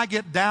tell you, when I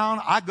get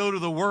down, I go to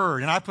the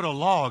Word and I put a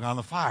log on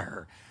the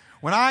fire.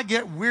 When I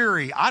get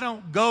weary, I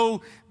don't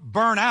go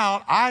burn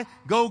out. I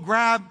go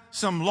grab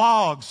some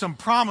logs, some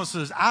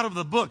promises out of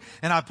the book,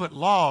 and I put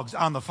logs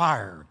on the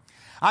fire.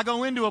 I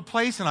go into a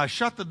place and I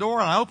shut the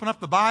door and I open up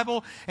the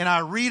Bible and I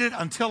read it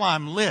until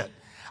I'm lit.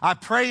 I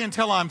pray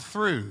until I'm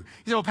through.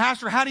 You say, well,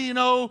 Pastor, how do you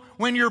know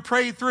when you're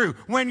prayed through?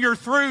 When you're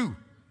through.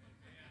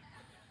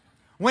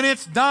 When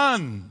it's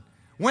done.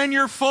 When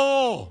you're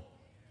full.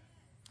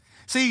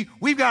 See,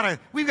 we've got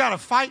to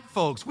fight,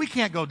 folks. We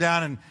can't go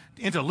down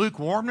into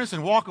lukewarmness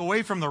and walk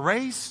away from the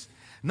race.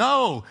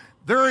 No,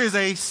 there is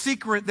a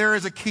secret, there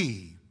is a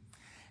key.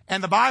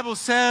 And the Bible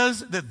says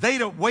that they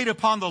that wait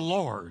upon the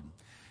Lord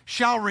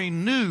shall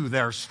renew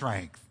their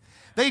strength.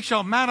 They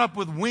shall mount up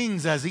with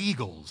wings as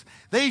eagles.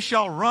 They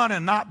shall run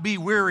and not be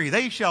weary.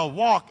 They shall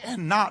walk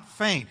and not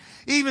faint.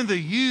 Even the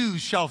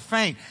youths shall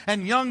faint,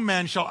 and young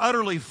men shall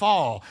utterly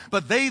fall.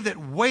 But they that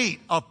wait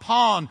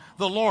upon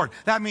the Lord,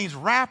 that means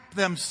wrap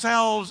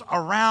themselves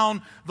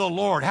around the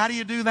Lord. How do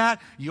you do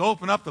that? You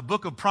open up the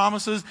book of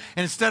promises,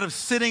 and instead of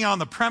sitting on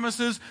the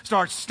premises,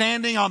 start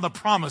standing on the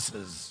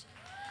promises.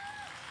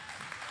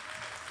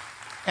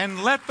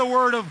 And let the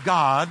Word of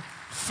God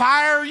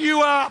fire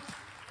you up.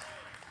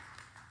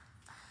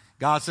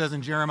 God says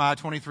in Jeremiah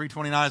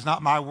 23:29, is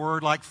not my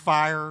word like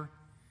fire,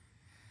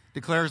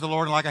 declares the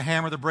Lord, and like a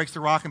hammer that breaks the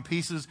rock in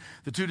pieces?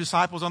 The two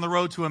disciples on the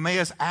road to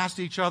Emmaus asked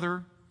each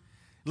other,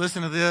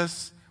 listen to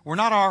this, were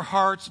not our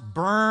hearts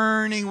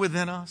burning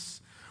within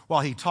us while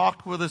he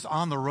talked with us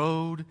on the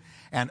road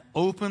and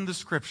opened the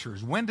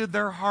Scriptures? When did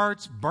their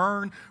hearts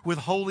burn with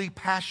holy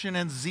passion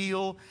and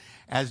zeal?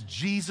 As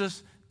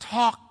Jesus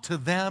talked to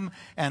them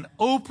and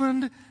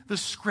opened the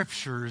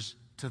Scriptures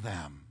to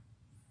them.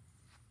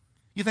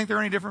 You think they're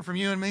any different from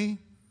you and me?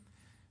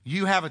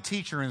 You have a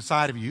teacher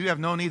inside of you. You have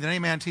no need that any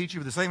man teach you,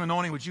 with the same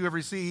anointing which you have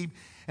received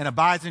and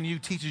abides in you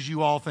teaches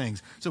you all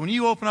things. So when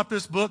you open up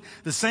this book,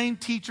 the same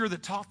teacher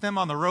that taught them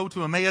on the road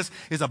to Emmaus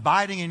is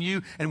abiding in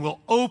you and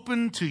will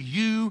open to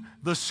you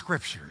the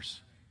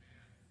Scriptures.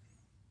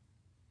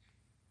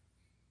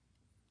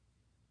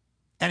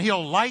 And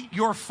he'll light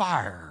your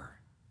fire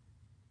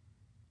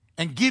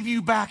and give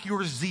you back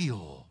your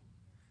zeal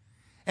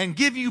and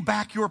give you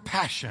back your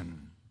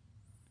passion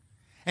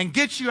and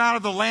get you out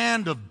of the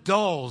land of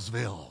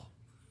Dullsville.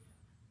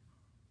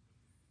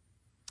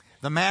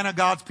 The manna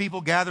God's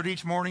people gathered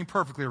each morning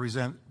perfectly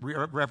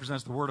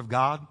represents the Word of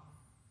God.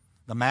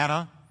 The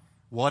manna,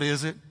 what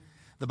is it?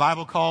 The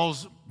Bible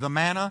calls the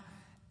manna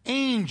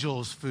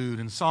angels' food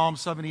in Psalm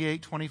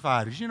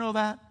 78:25. Did you know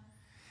that?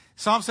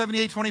 Psalm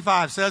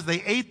 78:25 says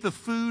they ate the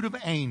food of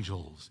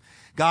angels.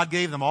 God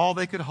gave them all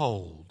they could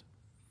hold.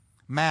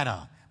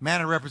 Manna.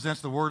 Manna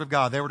represents the Word of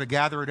God. They were to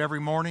gather it every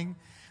morning.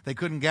 They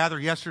couldn't gather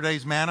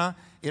yesterday's manna.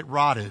 It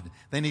rotted.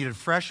 They needed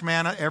fresh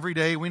manna every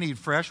day. We need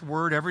fresh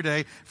Word every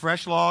day.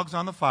 Fresh logs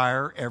on the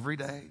fire every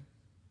day.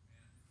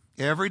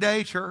 Every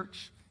day,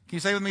 church. Can you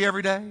say with me,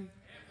 every day? Every day.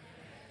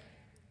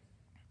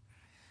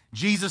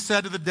 Jesus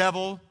said to the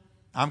devil,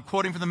 I'm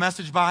quoting from the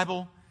Message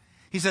Bible,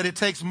 he said, it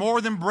takes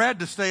more than bread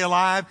to stay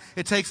alive.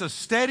 It takes a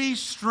steady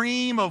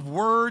stream of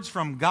words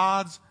from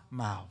God's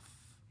mouth.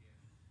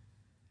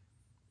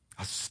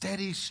 A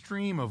steady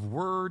stream of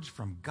words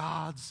from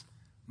God's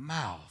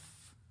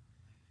mouth.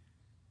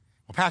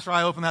 Well, Pastor,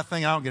 I open that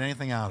thing, I don't get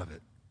anything out of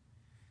it.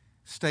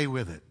 Stay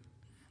with it.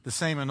 The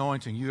same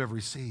anointing you have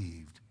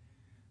received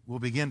will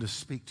begin to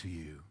speak to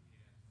you.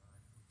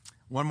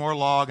 One more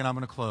log and I'm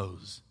going to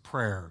close.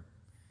 Prayer.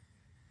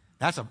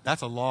 That's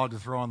a log to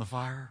throw on the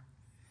fire.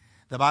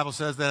 The Bible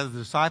says that as the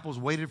disciples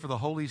waited for the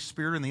Holy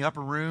Spirit in the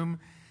upper room,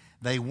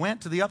 they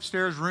went to the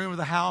upstairs room of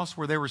the house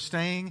where they were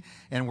staying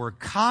and were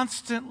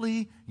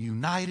constantly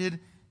united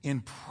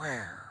in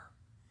prayer.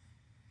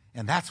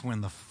 And that's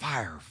when the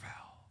fire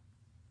fell.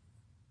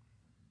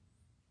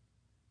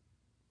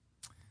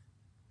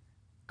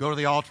 Go to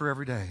the altar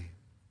every day.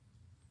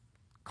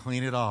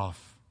 Clean it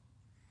off.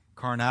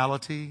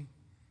 Carnality,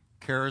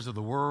 cares of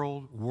the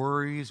world,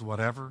 worries,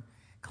 whatever.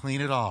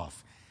 Clean it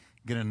off.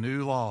 Get a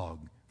new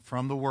log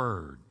from the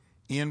Word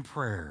in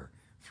prayer.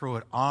 Throw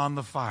it on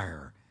the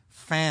fire.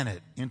 Fan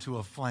it into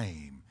a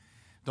flame.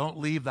 Don't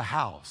leave the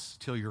house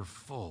till you're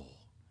full.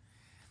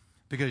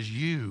 Because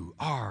you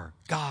are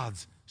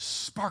God's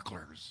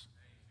sparklers.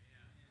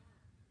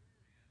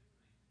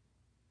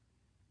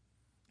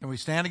 Can we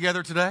stand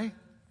together today?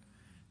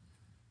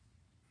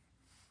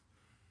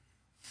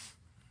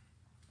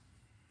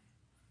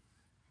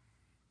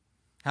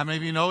 How many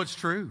of you know it's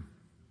true?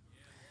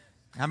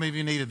 How many of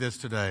you needed this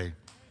today?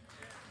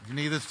 You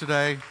need this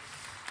today?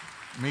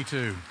 Me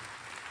too.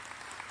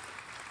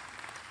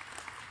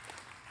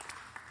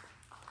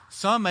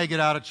 Some may get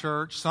out of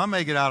church, some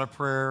may get out of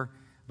prayer,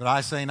 but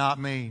I say not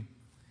me.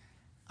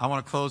 I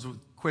want to close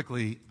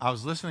quickly. I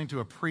was listening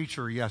to a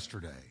preacher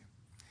yesterday.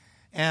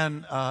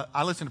 And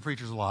I listen to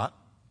preachers a lot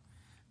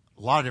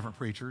of different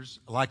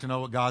preachers. I like to know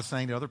what God's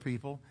saying to other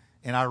people.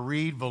 And I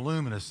read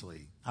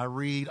voluminously. I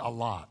read a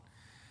lot.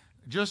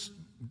 Just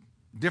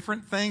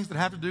different things that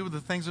have to do with the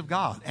things of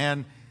God.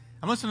 And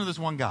I'm listening to this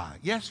one guy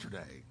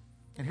yesterday.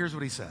 And here's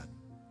what he said.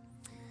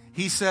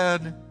 He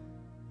said,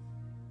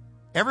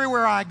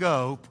 everywhere I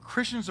go,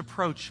 Christians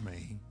approach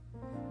me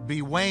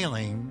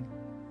bewailing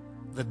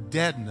the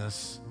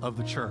deadness of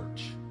the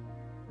church.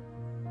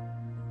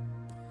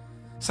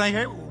 Saying,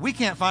 hey, we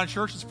can't find a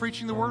church that's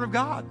preaching the Word of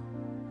God.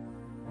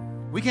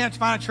 We can't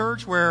find a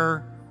church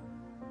where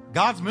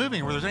God's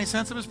moving, where there's any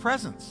sense of His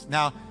presence.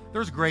 Now,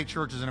 there's great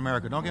churches in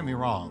America, don't get me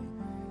wrong.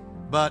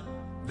 But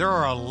there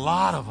are a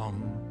lot of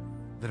them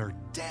that are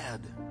dead.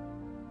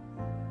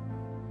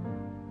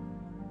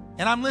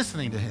 And I'm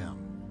listening to him.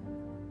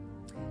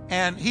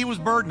 And he was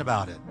burdened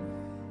about it.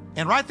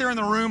 And right there in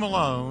the room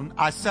alone,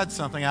 I said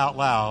something out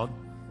loud.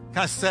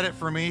 Kind of said it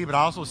for me, but I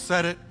also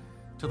said it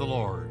to the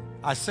Lord.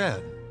 I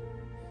said,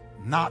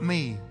 not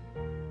me.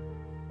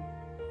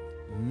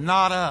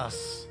 Not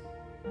us.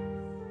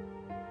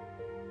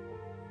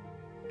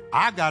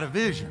 I've got a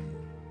vision.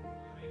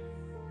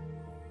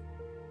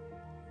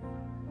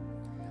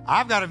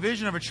 I've got a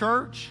vision of a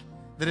church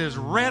that is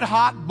red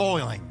hot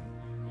boiling.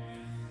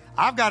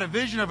 I've got a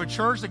vision of a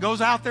church that goes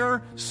out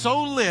there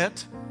so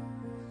lit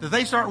that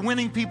they start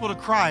winning people to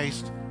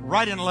Christ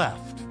right and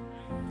left.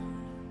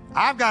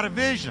 I've got a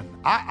vision.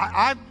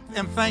 I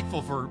am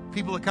thankful for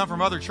people that come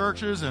from other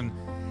churches and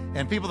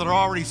people that are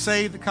already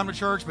saved that come to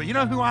church. But you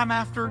know who I'm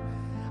after?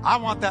 I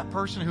want that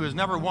person who has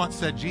never once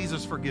said,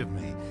 Jesus, forgive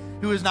me.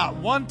 Who has not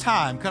one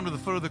time come to the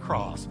foot of the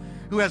cross.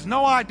 Who has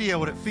no idea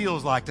what it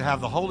feels like to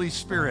have the Holy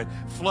Spirit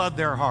flood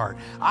their heart.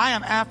 I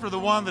am after the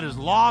one that is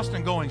lost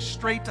and going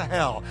straight to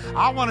hell.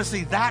 I want to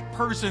see that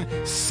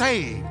person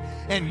saved.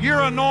 And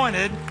you're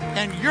anointed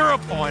and you're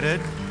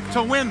appointed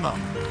to win them.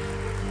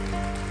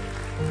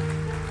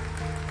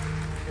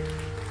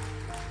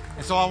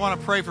 And so I want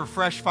to pray for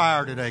fresh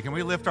fire today. Can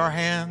we lift our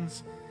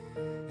hands?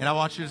 And I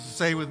want you to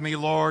say with me,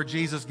 Lord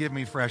Jesus, give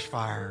me fresh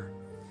fire.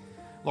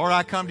 Lord,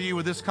 I come to you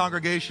with this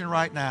congregation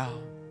right now.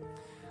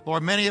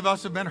 Lord, many of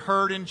us have been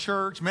hurt in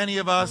church. Many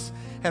of us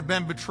have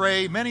been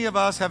betrayed. Many of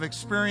us have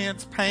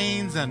experienced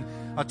pains and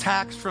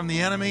attacks from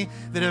the enemy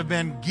that have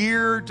been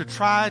geared to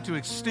try to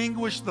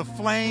extinguish the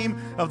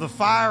flame of the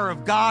fire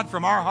of God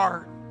from our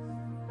heart.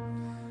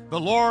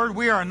 But Lord,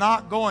 we are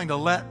not going to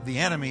let the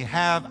enemy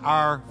have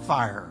our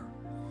fire.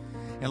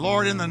 And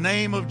Lord, in the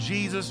name of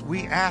Jesus,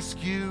 we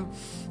ask you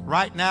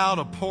right now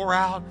to pour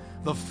out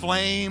the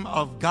flame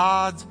of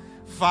God's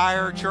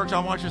fire. Church, I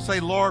want you to say,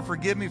 Lord,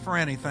 forgive me for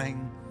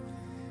anything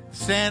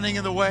standing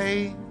in the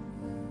way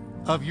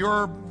of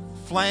your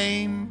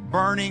flame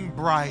burning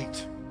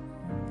bright.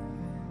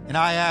 And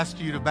I ask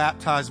you to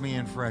baptize me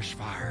in fresh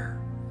fire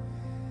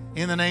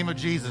in the name of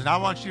Jesus. And I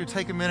want you to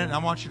take a minute and I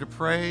want you to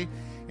pray.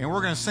 And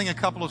we're going to sing a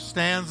couple of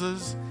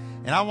stanzas.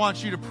 And I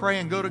want you to pray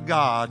and go to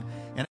God